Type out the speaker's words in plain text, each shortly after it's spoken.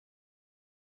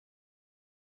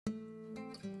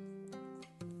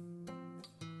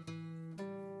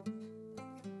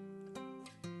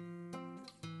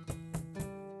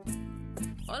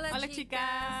Hola, Hola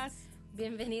chicas.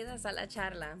 Bienvenidas a la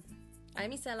charla.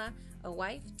 I'm Isela, a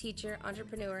wife, teacher,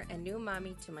 entrepreneur, and new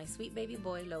mommy to my sweet baby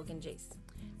boy, Logan Jace.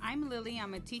 I'm Lily.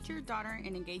 I'm a teacher, daughter,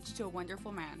 and engaged to a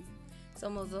wonderful man.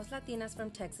 Somos dos Latinas from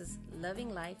Texas,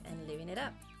 loving life and living it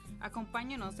up.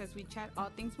 Acompáñanos as we chat all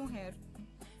things mujer.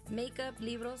 Makeup,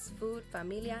 libros, food,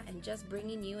 familia, and just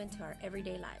bringing you into our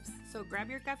everyday lives. So grab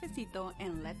your cafecito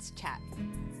and let's chat.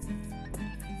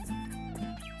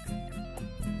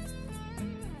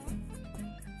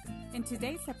 In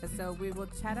today's episode, we will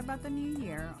chat about the new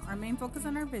year, our main focus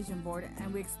on our vision board,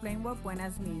 and we explain what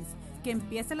buenas means. Que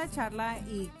empiece la charla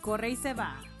y corre y se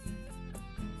va.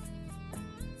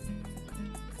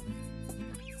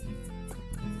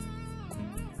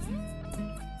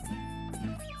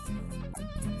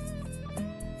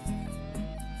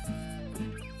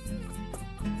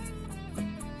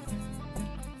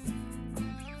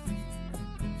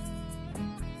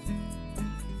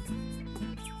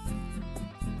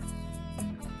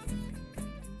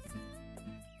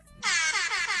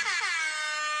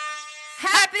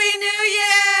 Happy New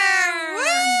Year!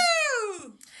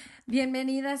 Woo!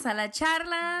 Bienvenidas a la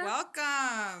charla.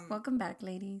 Welcome. Welcome back,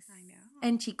 ladies. I know.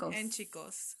 And chicos. And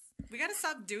chicos. We gotta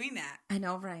stop doing that. I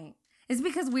know, right? It's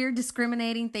because we're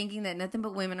discriminating, thinking that nothing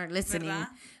but women are listening. ¿Verdad?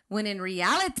 When in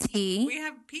reality, We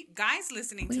have guys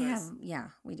listening to us. Yeah,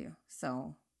 we do.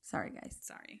 So, sorry, guys.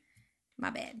 Sorry. My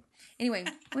bad. Anyway,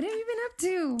 what have you been up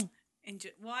to?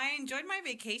 I enjoyed my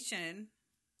vacation.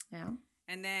 Yeah.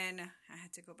 And then I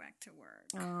had to go back to work.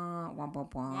 Womp,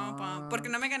 womp, womp. Womp womp. Porque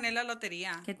no me gané la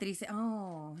lotería. Qué triste.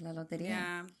 Oh, la lotería.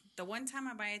 Yeah. The one time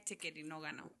I buy a ticket y no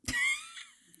gano.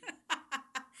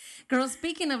 Girl,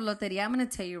 speaking of lotería, I'm going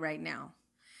to tell you right now.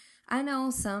 I know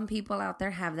some people out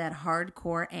there have that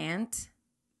hardcore aunt,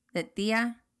 that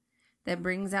tia, that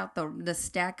brings out the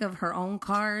stack of her own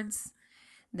cards.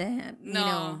 That, No, you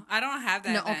know, I don't have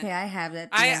that. no, then. okay, I have that.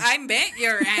 I met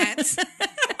your aunt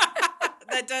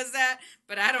that does that,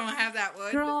 but I don't have that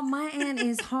one. Girl, my aunt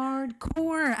is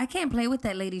hardcore. I can't play with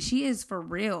that lady. She is for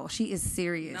real. She is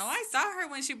serious. No, I saw her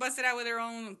when she busted out with her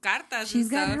own cartas. She's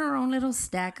and got stuff. her own little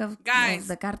stack of Guys.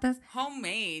 the cartas.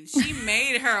 Homemade. She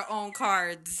made her own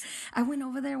cards. I went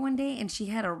over there one day and she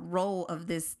had a roll of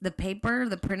the paper,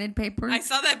 the printed paper. I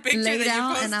saw that picture laid that you out,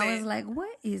 posted. and I was like,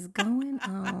 "What is going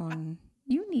on?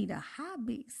 You need a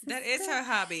hobby." That is her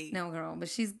hobby. No, girl, but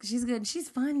she's good. She's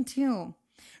fun too,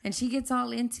 and she gets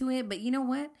all into it. But you know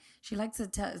what? She likes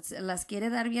to las quiere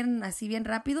dar bien así bien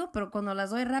rápido, pero cuando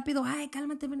las doy rápido, ay,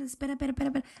 cálmate,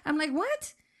 espera. I'm like,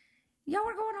 what? Y'all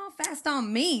were going all fast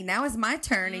on me. Now it's my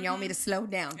turn, and y'all want me to slow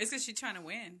down. It's because she's trying to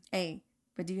win. Hey,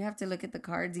 but do you have to look at the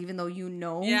cards even though you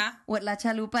know Yeah. what La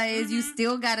Chalupa is? You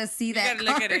still got to see You that gotta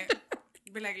card. look at it.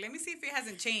 Be like, let me see if it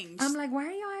hasn't changed. I'm like, why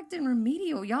are y'all acting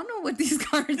remedial? Y'all know what these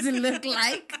cards look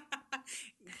like.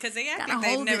 Because they act Gotta like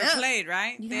they've hold it never up. played,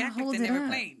 right? You They gotta act like hold they it never up,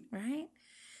 played. right?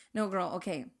 No, girl.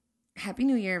 Okay. Happy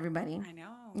New Year, everybody. I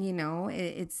know. You know,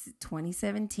 it's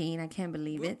 2017. I can't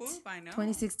believe Whoop, it. whoop, I know.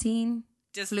 2016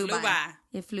 Just flew by.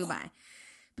 It flew by.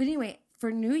 But anyway,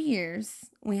 for New Year's,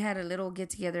 we had a little get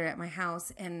together at my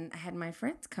house, and I had my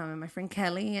friends come. And my friend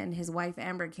Kelly and his wife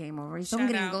Amber came over. Son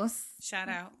gringos. Shout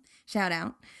out. Shout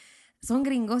out. Son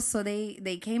gringos, so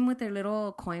they came with their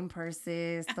little coin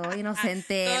purses, todo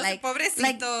inocente, Todos like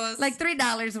pobrecitos.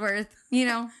 $3 worth, you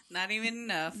know. Not even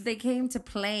enough. They came to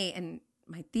play, and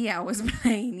my tia was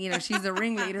playing. You know, she's the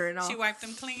ringleader and all. She wiped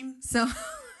them clean. So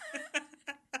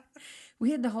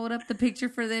we had to hold up the picture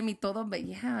for them y todo. But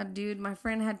yeah, dude, my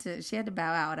friend she had to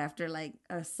bow out after like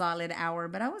a solid hour.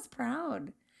 But I was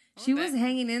proud. She was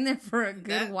hanging in there for a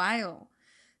good while.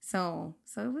 So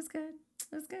it was good.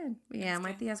 It was good. But yeah,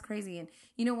 my tia's crazy. And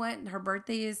you know what? Her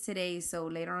birthday is today. So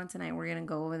later on tonight, we're going to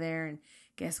go over there. And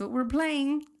guess what we're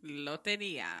playing?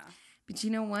 Loteria. But you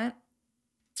know what? I'm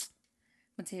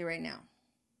going to tell you right now.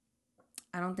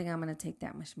 I don't think I'm going to take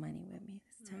that much money with me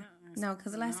this time. No,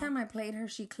 because the last time I played her,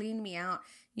 she cleaned me out.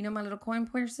 You know my little coin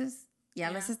purses? Ya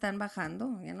las están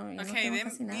bajando. Ya no Okay, tengo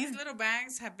casi nada. these little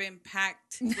bags have been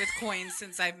packed with coins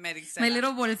since I've met Isela. My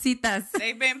little bolsitas.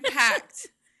 They've been packed.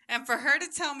 And for her to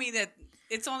tell me that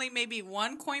it's only maybe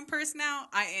one coin purse now,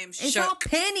 I am shook. It's all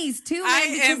pennies too, man.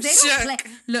 I because am they don't shook.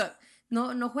 play. Look,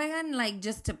 no juegan like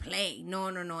just to play. No.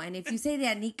 And if you say de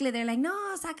anicle, they're like, no,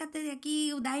 sácate de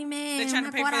aquí, daime. They're trying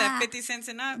to pay for that 50 cents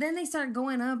and up. Then they start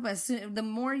going up. The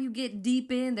more you get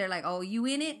deep in, they're like, oh, you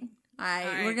in it? All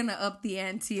right. We're going to up the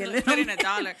ante a little Put in bit.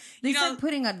 $1. They start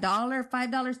putting $1,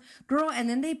 $5. Girl, and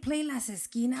then they play las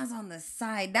esquinas on the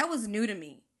side. That was new to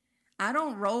me. I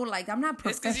don't roll like, I'm not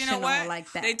professional you know what?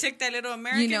 like that. They took that little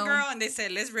American girl and they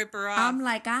said, let's rip her off. I'm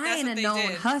like, I That's ain't what a they known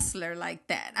did. hustler like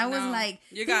that. I was like,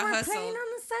 you they got were hustled. playing on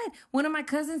the side. One of my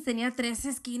cousins tenía tres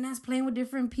esquinas playing with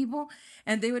different people.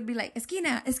 And they would be like,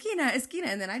 esquina, esquina, esquina.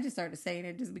 And then I just started saying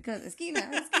it just because. Esquina,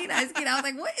 esquina, esquina. I was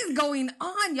like, what is going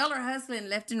on? Y'all are hustling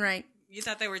left and right. You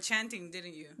thought they were chanting,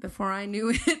 didn't you? Before I knew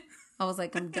it, I was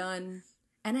like, I'm done.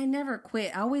 And I never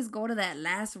quit. I always go to that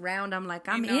last round. I'm like,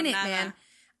 I'm in it, man.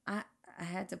 I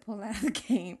had to pull out of the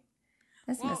game.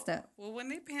 That's messed up. Well, when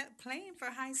they playing for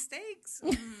high stakes.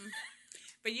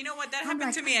 But you know what? That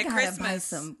happened to me at I gotta Christmas. buy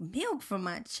some milk for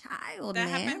my child, That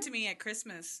man. happened to me at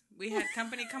Christmas. We had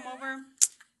company come over.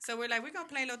 So we're like, we're going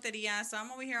to play loteria. So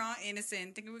I'm over here all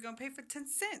innocent, thinking we're going to pay for 10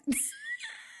 cents.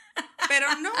 Pero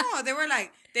no, they were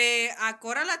like, de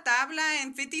acora la tabla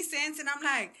and 50 cents. And I'm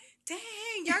like, dang,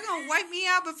 y'all going to wipe me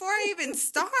out before I even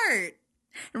start.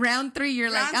 Round 3, you're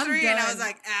like, I'm done. And I was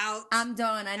like, out. I'm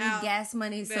done. I need gas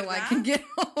money so I ¿Verdad? can get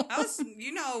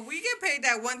home. We get paid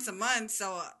that once a month.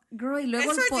 So Girl, y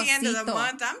luego it's towards the end of the pocito.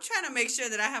 month. I'm trying to make sure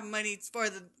that I have money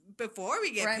before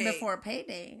we get paid. Right before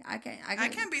payday. I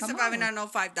can't be surviving on no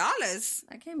 $5.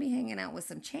 I can't be hanging out with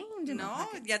some change in my No,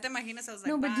 pocket. ya te imaginas. I was like,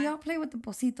 No, but bye. do y'all play with the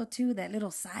pocito too? That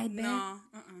little side bet? No.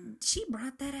 She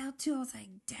brought that out too. I was like,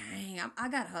 dang, I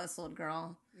got hustled,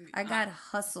 girl. I got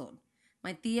hustled.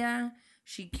 My tia,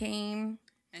 she came.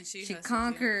 And she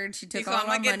conquered. She took Dijo, all I'm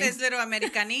my going to money. get this little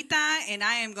Americanita and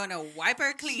I am going to wipe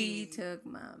her clean. She took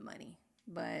my money.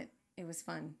 But it was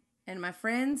fun. And my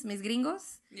friends, mis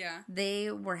gringos,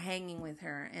 they were hanging with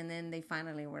her. And then they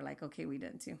finally were like, okay, we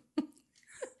done too.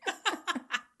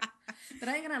 But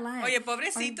I ain't gonna lie. Oye,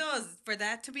 pobrecitos, for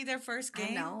that to be their first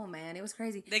game. I know, man. It was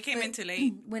crazy. They came in too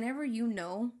late. Whenever you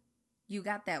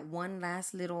got that one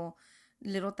last little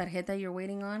tarjeta you're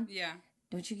waiting on. Yeah.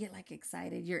 Don't you get like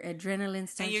excited? Your adrenaline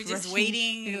starts and you're just rushing.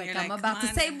 waiting. You're like, I'm about to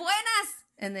say buenas.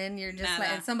 And then you're just like,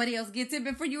 and somebody else gets it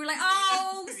before you were like,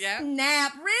 oh,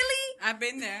 snap. Really? I've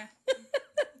been there.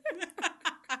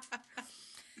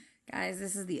 Guys,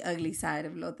 this is the ugly side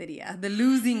of loteria. The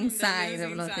losing side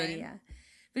of loteria.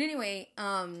 But anyway,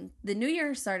 the new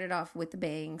year started off with the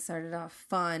bang. Started off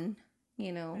fun.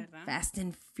 You know, ¿verdad? Fast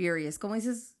and furious. ¿Cómo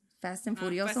dices? Fast and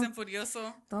furioso. Fast and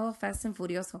furioso. Todo fast and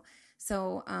furioso.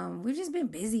 So we've just been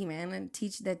busy, man, and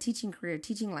teaching career,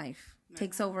 teaching life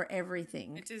takes over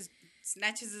everything. It just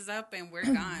snatches us up and we're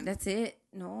gone. That's it.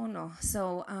 No.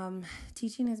 So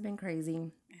teaching has been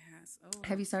crazy. Yes. Oh.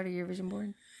 Have you started your vision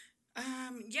board?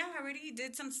 Yeah, I already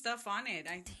did some stuff on it.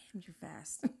 Damn, you're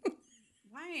fast.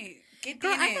 Why? Get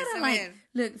Girl, I gotta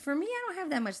look, for me, I don't have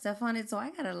that much stuff on it, so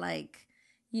I gotta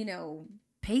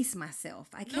pace myself.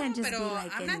 I can't just be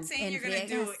like, I'm not saying you're gonna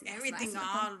do everything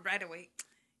all right away.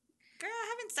 Girl,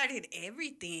 I haven't started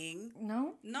everything.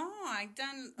 No, I've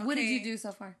done. Okay. What did you do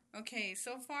so far? Okay,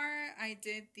 so far I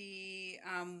did the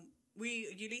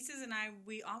Ulysses and I,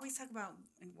 we always talk about.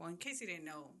 Well, in case you didn't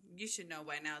know, you should know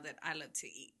by now that I love to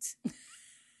eat.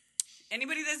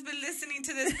 Anybody that's been listening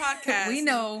to this podcast, we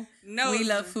know we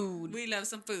love food. We love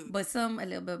some food, but some a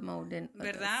little bit more than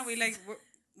others. ¿Verdad? We like.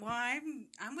 Well,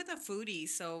 I'm with a foodie,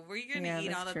 so we're gonna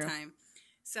eat all the time.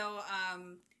 So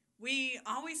we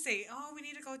always say, oh, we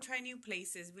need to go try new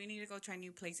places.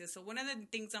 So one of the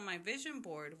things on my vision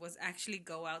board was actually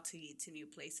go out to eat to new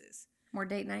places. More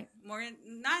date night? More,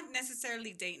 not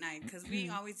necessarily date night, because we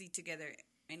always eat together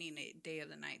any day of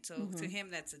the night. So to him,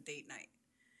 that's a date night.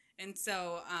 And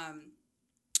so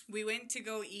we went to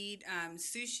go eat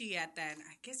sushi at that,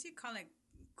 I guess you call it,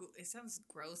 it sounds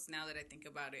gross now that I think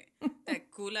about it, that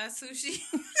Kula sushi.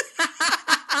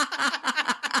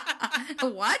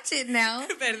 Watch it now.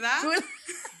 ¿Verdad?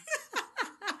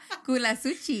 Kula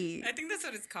sushi. I think that's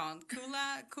what it's called.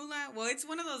 Kula. Well, it's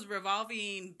one of those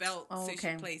revolving belt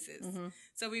sushi places. Mm-hmm.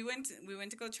 So we went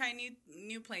to go try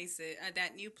new places at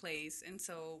that new place, and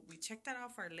so we checked that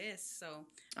off our list. So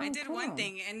I did one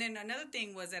thing, and then another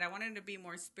thing was that I wanted to be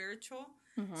more spiritual.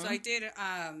 Mm-hmm. So I did.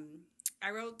 I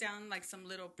wrote down like some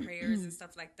little prayers and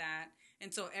stuff like that.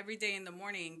 And so every day in the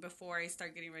morning before I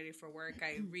start getting ready for work,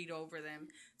 I read over them.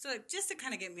 So just to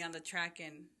kind of get me on the track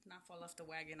and not fall off the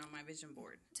wagon on my vision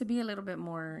board. To be a little bit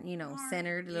more,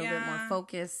 centered, a little bit more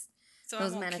focused. So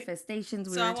those manifestations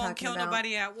we were talking about. So I won't kill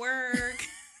nobody at work.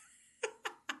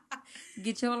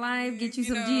 Get your life, get you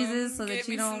some Jesus so that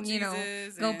you don't,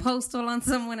 go postal on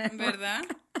someone at work.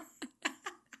 ¿Verdad?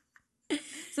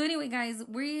 So anyway, guys,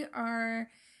 we are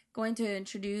going to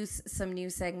introduce some new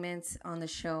segments on the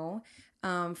show.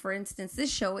 For instance, this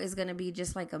show is going to be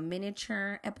just like a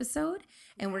miniature episode,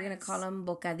 and we're going to call them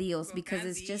Bocadillos because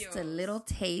it's just a little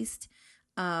taste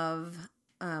of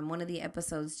one of the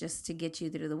episodes just to get you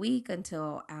through the week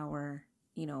until our,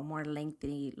 more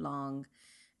lengthy, long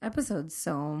episodes.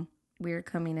 So we're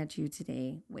coming at you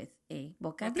today with a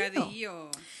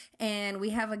bocadillo. And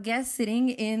we have a guest sitting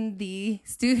in the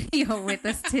studio with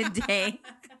us today.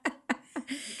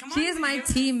 She is my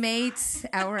teammate,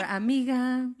 our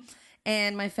amiga,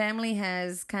 and my family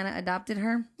has kind of adopted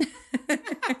her.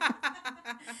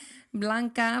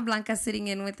 Blanca sitting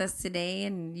in with us today,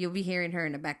 and you'll be hearing her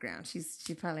in the background. She's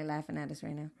probably laughing at us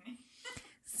right now.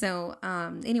 So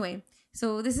anyway,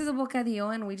 so this is a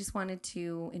bocadillo, and we just wanted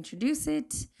to introduce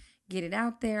it, get it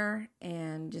out there,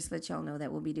 and just let y'all know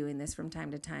that we'll be doing this from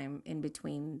time to time in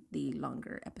between the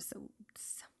longer episodes.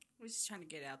 We're just trying to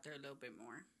get out there a little bit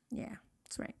more. Yeah,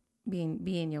 that's right.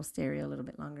 Be in your stereo a little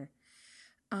bit longer.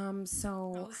 Oh,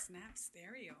 snap,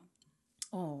 stereo.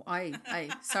 Oh,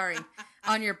 sorry.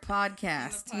 On your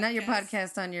podcast. Not your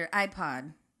podcast, on your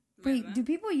iPod. Wait, do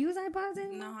people use iPods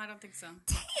anymore? No, I don't think so.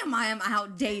 Damn, I am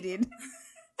outdated.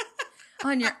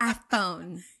 On your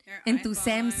iPhone. And through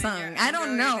Samsung. I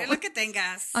don't know. Look at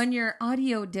tengas. On your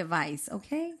audio device,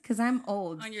 okay? Because I'm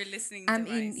old. On your listening device.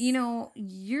 I mean,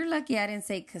 you're lucky I didn't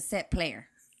say cassette player.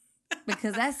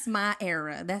 Because that's my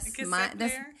era.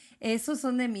 Esos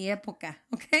son de mi época,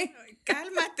 okay?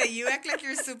 Cálmate. You act like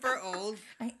you're super old.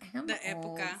 I am the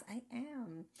old. Época. I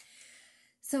am.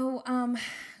 So,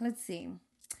 let's see.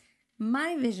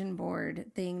 My vision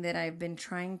board thing that I've been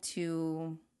trying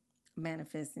to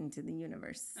manifest into the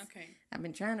universe. Okay. I've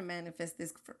been trying to manifest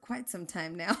this for quite some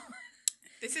time now.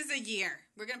 This is the year.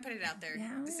 We're going to put it out there.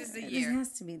 Yeah, this is the year. This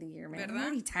has to be the year, man. ¿Verdad? I'm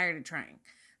already tired of trying.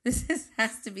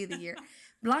 Has to be the year.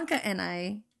 Blanca and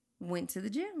I went to the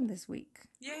gym this week.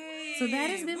 Yay! So that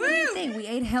has been my new thing. We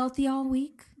ate healthy all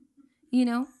week,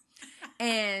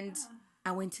 and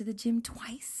I went to the gym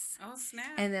twice. Oh, snap.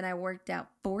 And then I worked out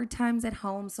 4 times at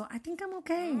home. So I think I'm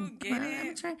okay. Ooh,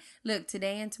 I'm trying. Look,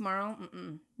 today and tomorrow,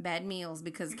 bad meals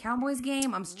because Cowboys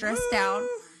game, I'm stressed out.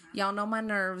 Y'all know my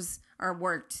nerves are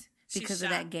worked because of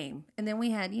that game. And then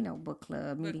we had, book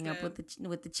club, meeting up with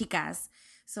the chicas.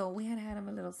 So we had to have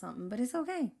a little something, but it's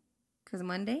okay. Because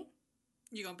Monday,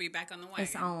 you're going to be back on the wagon.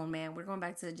 It's on, man. We're going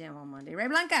back to the gym on Monday. Right,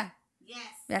 Blanca? Yes.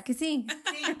 Ya que sí.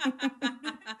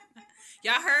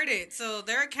 Y'all heard it, so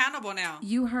they're accountable now.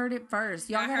 You heard it first.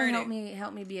 Y'all gotta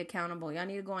help me be accountable. Y'all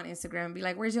need to go on Instagram and be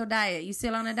like, "Where's your diet? You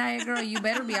still on a diet, girl? You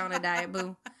better be on a diet,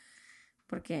 boo."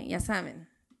 Porque ya saben.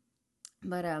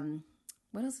 But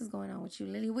what else is going on with you,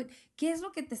 Lily? ¿Qué es lo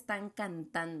que te está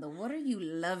encantando? What are you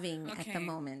loving at the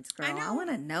moment, girl? I want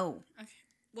to know. Okay.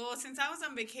 Well, since I was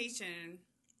on vacation,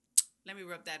 let me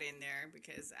rub that in there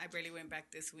because I barely went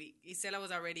back this week. Isela was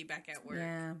already back at work.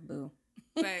 Yeah, boo.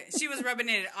 But she was rubbing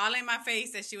it all in my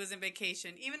face that she was in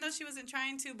vacation, even though she wasn't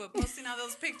trying to, but posting all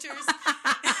those pictures.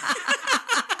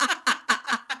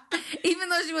 Even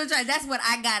though she was trying, that's what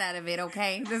I got out of it,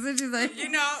 okay? This is just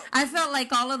I felt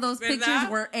like all of those pictures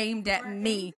were aimed at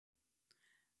me.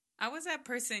 I was that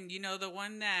person, the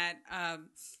one that...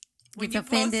 Gets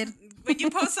offended when you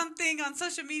post something on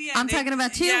social media. I'm talking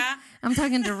about you. Yeah. I'm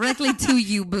talking directly to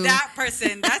you, boo. That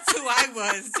person. That's who I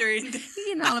was during.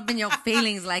 You all up in your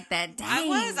feelings like that. Dang. I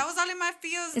was all in my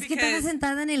feels. Es que estaba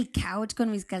sentada en el couch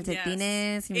con mis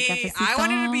calcetines y mi cafecito. I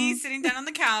wanted to be sitting down on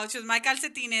the couch with my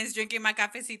calcetines, drinking my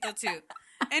cafecito too.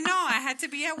 And no, I had to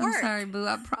be at work. I'm sorry, boo.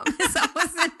 I promise I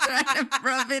wasn't trying to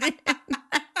rub it in.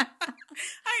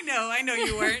 I know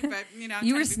you weren't, but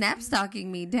you were snap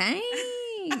stalking me. Dang.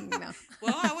 No.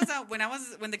 Well, I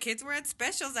was when the kids were at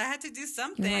specials, I had to do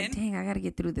something. You're like, dang, I gotta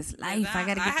get through this life. I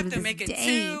gotta get through this day. I have to make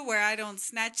it 2 where I don't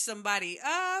snatch somebody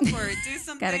up or do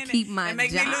something. Gotta keep my and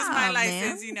make job, me lose my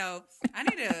license. Man.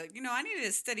 I need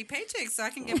a steady paycheck so I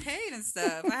can get paid and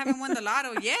stuff. I haven't won the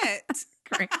lotto yet.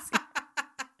 Crazy.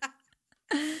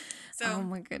 So, oh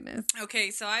my goodness.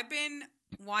 Okay, so I've been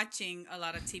watching a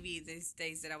lot of TV these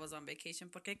days that I was on vacation.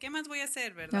 Porque ¿qué más voy a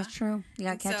hacer, verdad? That's true. You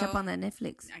gotta catch up on that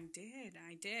Netflix. I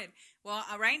did. Well,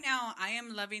 right now, I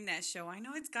am loving that show. I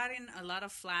know it's gotten a lot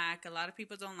of flack. A lot of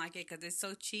people don't like it because it's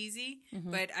so cheesy.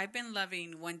 Mm-hmm. But I've been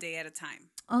loving One Day at a Time.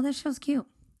 Oh, that show's cute.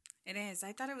 It is.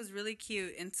 I thought it was really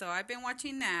cute. And so I've been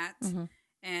watching that. Mm-hmm.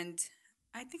 And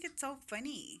I think it's so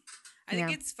funny. I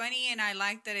think it's funny. And I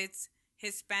like that it's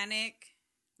Hispanic.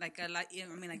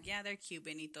 Yeah, they're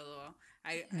Cuban y todo.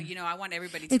 I want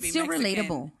everybody to be Mexican. It's still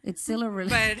relatable. It's still a relatable.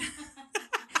 But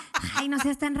Ay, no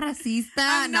seas tan racista.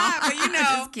 I'm not, but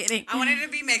just kidding. I wanted to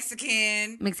be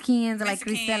Mexican. Mexicans, like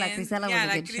Cristela. Cristela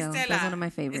was a good show. That's one of my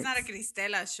favorites. It's not a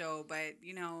Cristela show, but,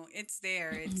 it's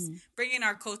there. It's bringing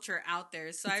our culture out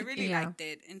there. So I really liked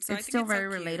it. And so it's still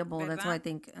very relatable. That's why I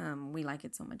think we like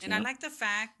it so much. And I like the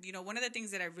fact, one of the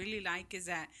things that I really like is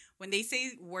that when they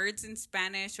say words in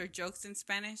Spanish or jokes in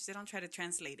Spanish, they don't try to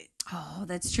translate it. Oh,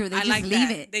 that's true. They just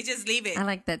leave it. They just leave it. I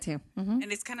like that too. Mm-hmm.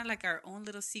 And it's kind of like our own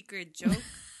little secret joke.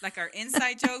 like our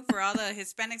inside joke for all the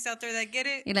Hispanics out there that get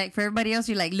it. You're like, for everybody else,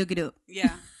 you're like, look it up.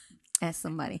 Yeah. Ask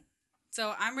somebody.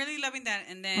 So I'm really loving that.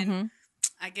 And then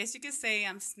I guess you could say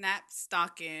I'm snap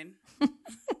stalking.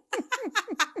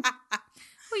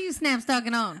 Who you snap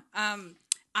stalking on?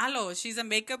 Alo, she's a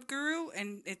makeup guru,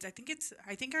 and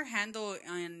I think her handle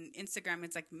on Instagram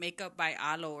it's like makeup by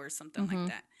Alo or something like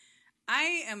that.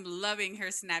 I am loving her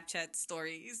Snapchat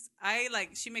stories.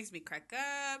 She makes me crack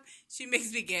up. She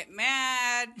makes me get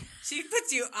mad. She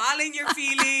puts you all in your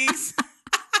feelings.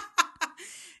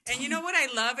 And you know what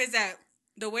I love is that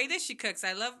the way that she cooks,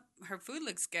 I love her food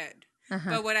looks good.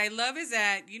 But what I love is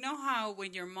that, you know how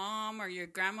when your mom or your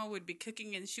grandma would be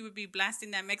cooking and she would be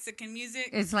blasting that Mexican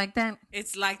music? It's like that?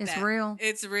 It's like that. It's real?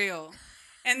 It's real.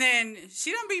 And then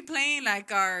she don't be playing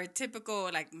like our typical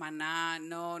like mana.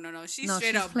 No. She's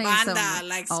straight up banda.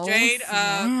 Straight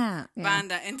up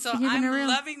banda. And so I'm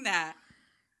loving that.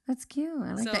 That's cute.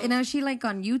 I like that. And now is she like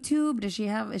on YouTube? Is she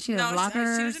a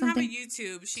vlogger or something? She doesn't have a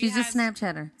YouTube. She's a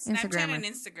Snapchatter. Snapchat and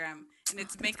Instagram. And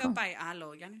it's Makeup by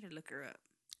Alo. Y'all need to look her up.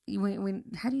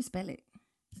 How do you spell it?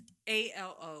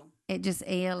 ALO. It just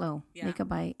ALO. Yeah. Makeup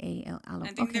by ALO. I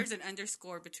think there's an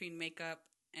underscore between makeup.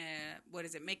 What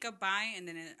is it? Makeup by and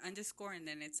then an underscore and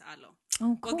then it's Alo.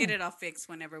 Oh, cool. We'll get it all fixed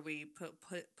whenever we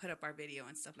put up our video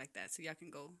and stuff like that, so y'all can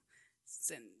go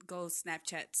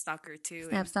Snapchat stalker too.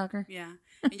 Snap stalker. Yeah,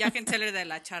 and y'all can tell her that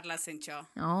La Charla sent y'all.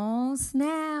 Oh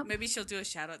snap! Maybe she'll do a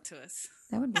shout out to us.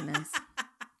 That would be nice.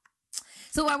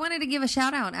 So I wanted to give a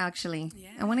shout out, actually.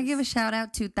 Yes. I want to give a shout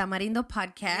out to Tamarindo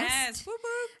Podcast. Yes. Whoop,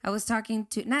 whoop. I was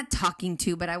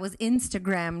but I was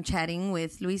Instagram chatting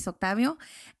with Luis Octavio,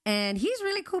 and he's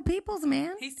really cool peoples,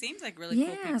 man. He seems like really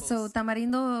cool peoples. So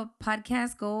Tamarindo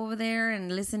Podcast, go over there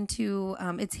and listen to,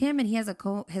 it's him and he has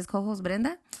his co-host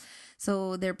Brenda.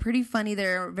 So they're pretty funny.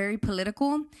 They're very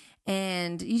political.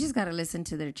 And you just got to listen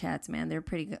to their chats, man. They're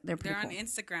pretty good. They're cool. On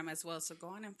Instagram as well, so go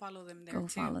on and follow them there too. Go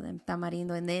follow them,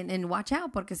 Tamarindo. And watch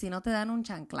out, porque si no te dan un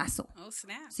chanclazo. Oh,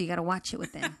 snap. So you got to watch it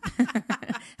with them.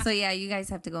 So yeah, you guys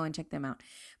have to go and check them out.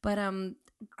 But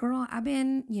girl, I've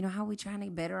been, you know how we trying to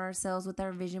better ourselves with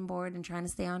our vision board and trying to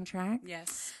stay on track?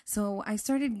 Yes. So I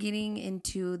started getting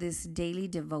into this daily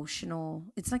devotional.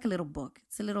 It's like a little book.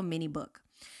 It's a little mini book.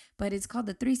 But it's called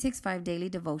the 365 Daily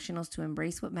Devotionals to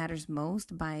Embrace What Matters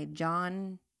Most by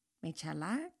John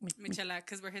Michalak. Michalak,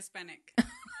 because we're Hispanic.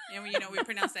 And we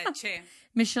pronounce that che.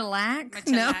 Michalak?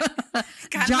 No.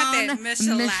 John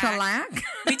Michalak.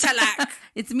 Michalak.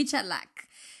 It's Michalak.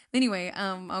 Anyway,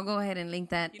 I'll go ahead and link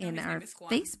that in our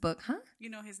Facebook. Huh?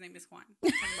 You know his name is Juan.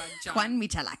 Talking about John. Juan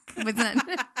Michalak.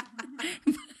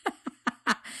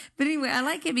 But anyway, I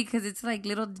like it because it's like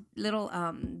little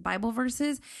Bible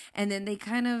verses, and then they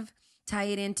kind of tie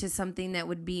it into something that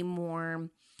would be more,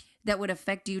 that would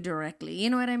affect you directly.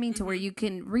 You know what I mean? To where you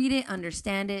can read it,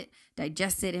 understand it,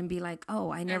 digest it, and be like,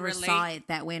 oh, I never saw it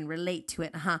that way, and relate to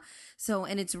it. So,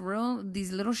 and it's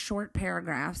these little short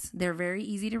paragraphs. They're very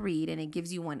easy to read, and it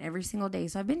gives you one every single day.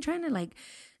 So I've been trying to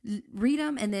read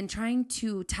them and then trying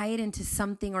to tie it into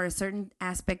something or a certain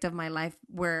aspect of my life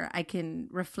where I can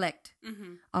reflect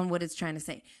on what it's trying to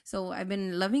say. So I've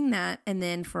been loving that. And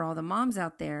then for all the moms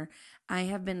out there, I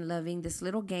have been loving this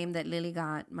little game that Lily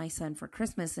got my son for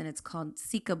Christmas, and it's called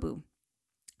Seekaboo.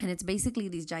 And it's basically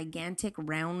these gigantic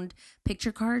round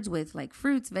picture cards with like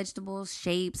fruits, vegetables,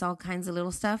 shapes, all kinds of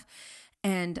little stuff.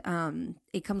 And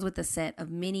it comes with a set of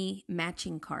mini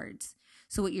matching cards.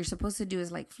 So what you're supposed to do is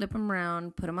like flip them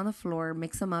around, put them on the floor,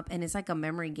 mix them up, and it's like a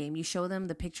memory game. You show them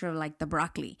the picture of like the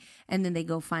broccoli, and then they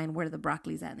go find where the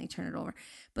broccoli's at, and they turn it over.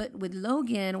 But with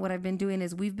Logan, what I've been doing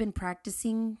is we've been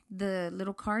practicing the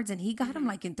little cards, and he got them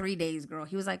like in 3 days, girl.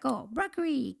 He was like, oh,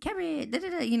 broccoli, carrot,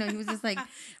 da-da-da. You know, he was just like,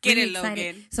 get really it,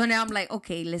 excited. Logan. So now I'm like,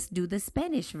 okay, let's do the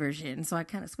Spanish version. So I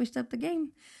kind of switched up the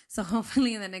game. So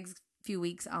hopefully in the next few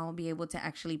weeks, I'll be able to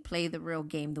actually play the real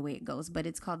game the way it goes. But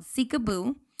it's called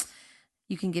Seekaboo.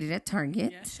 You can get it at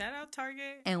Target. Yeah, shout out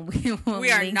Target. And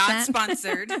we are not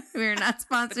sponsored. We are not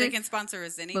sponsored. But they can sponsor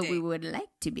us any day. But we would like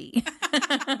to be.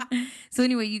 So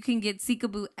anyway, you can get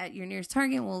Seekaboo at your nearest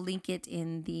Target. We'll link it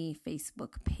in the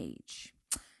Facebook page.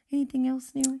 Anything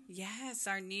else new? Yes,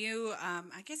 our new,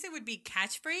 I guess it would be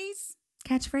catchphrase.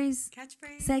 Catchphrase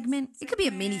segment. It could be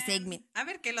a mini segment. A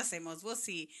ver qué lo hacemos. We'll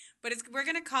see. But we're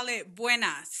going to call it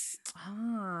Buenas.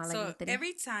 Ah, like so loteria.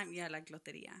 Every time, like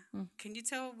loteria. Can you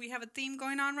tell we have a theme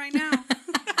going on right now?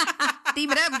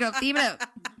 Theme it up, girl. Theme it up.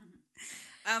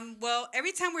 Well,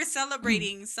 every time we're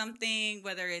celebrating something,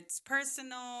 whether it's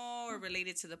personal or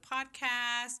related to the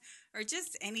podcast or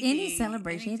just anything. Any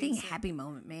celebration, anything happy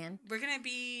moment, man. We're going to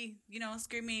be,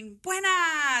 screaming,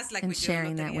 Buenas! Like and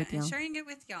sharing that with y'all. And sharing it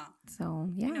with y'all. So,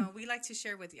 yeah. We like to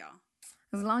share with y'all.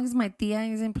 As long as my tia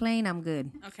isn't playing, I'm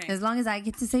good. Okay. As long as I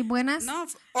get to say buenas. No,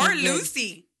 or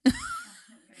Lucy.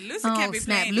 Lucy can't be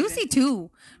playing. Lucy too.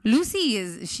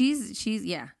 Lucy she's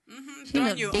yeah. Mm-hmm. She's a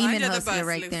little demon hustler bus,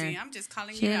 right Lucy. there. I'm just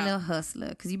calling She's you a out. little hustler.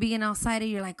 Because you be an outsider,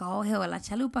 you're like, oh, hell, la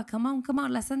chalupa, come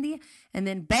on, la sandía. And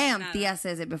then, bam, tia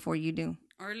says it before you do.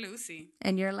 Or Lucy.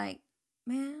 And you're like,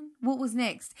 man, what was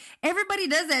next? Everybody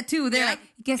does that too. They're like,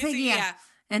 que seguía?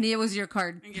 And it was your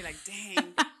card. And you're like,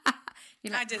 dang.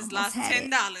 Like, I just lost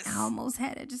 $10. I almost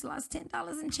had it. Just lost $10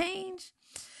 and change.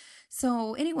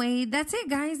 So anyway, that's it,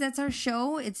 guys. That's our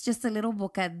show. It's just a little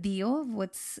bocadillo.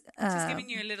 What's just giving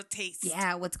you a little taste.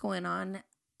 Yeah, what's going on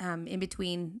in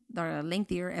between the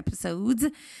lengthier episodes.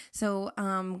 So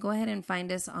go ahead and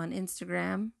find us on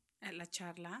Instagram at La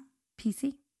Charla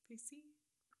PC.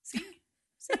 Sí.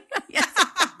 Yes.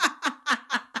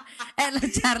 At La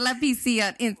Charla PC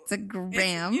on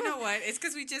Instagram. You know what? It's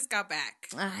because we just got back.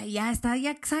 Ya está,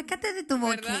 ya sácate de tu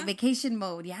vacation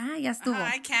mode. Ya estuvo.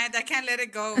 I can't let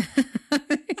it go.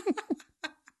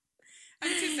 I'm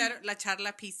too sad. La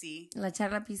Charla PC. La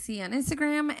Charla PC on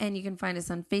Instagram, and you can find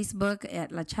us on Facebook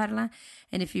at La Charla.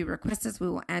 And if you request us, we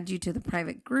will add you to the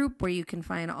private group where you can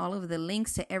find all of the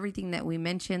links to everything that we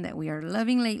mentioned that we are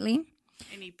loving lately.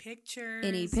 Any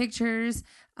pictures,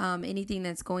 anything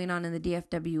that's going on in the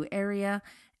DFW area,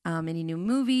 any new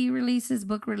movie releases,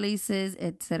 book releases,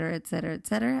 etc., etc.,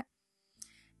 etc.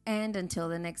 And until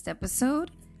the next episode,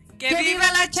 ¡Que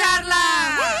viva la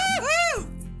charla!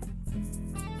 ¡Woo!